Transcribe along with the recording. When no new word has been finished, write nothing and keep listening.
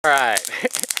Alright,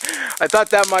 I thought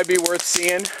that might be worth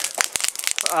seeing.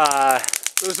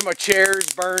 Those are my chairs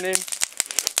burning.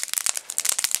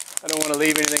 I don't want to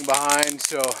leave anything behind,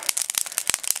 so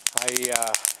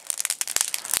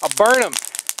I'll burn them.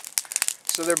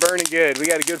 So they're burning good. We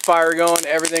got a good fire going.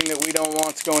 Everything that we don't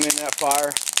want's going in that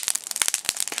fire.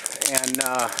 And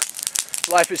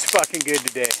life is fucking good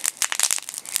today.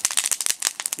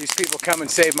 These people come and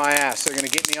save my ass. They're going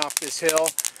to get me off this hill,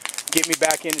 get me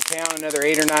back into town another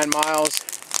 8 or 9 miles.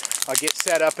 I'll get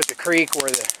set up at the creek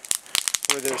where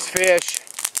there's fish.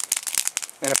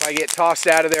 And if I get tossed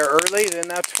out of there early, then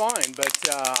that's fine. But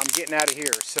I'm getting out of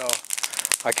here, so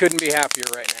I couldn't be happier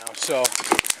right now. So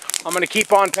I'm going to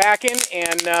keep on packing,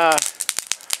 and I'll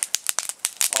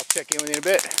check in with you in a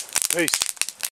bit. Peace.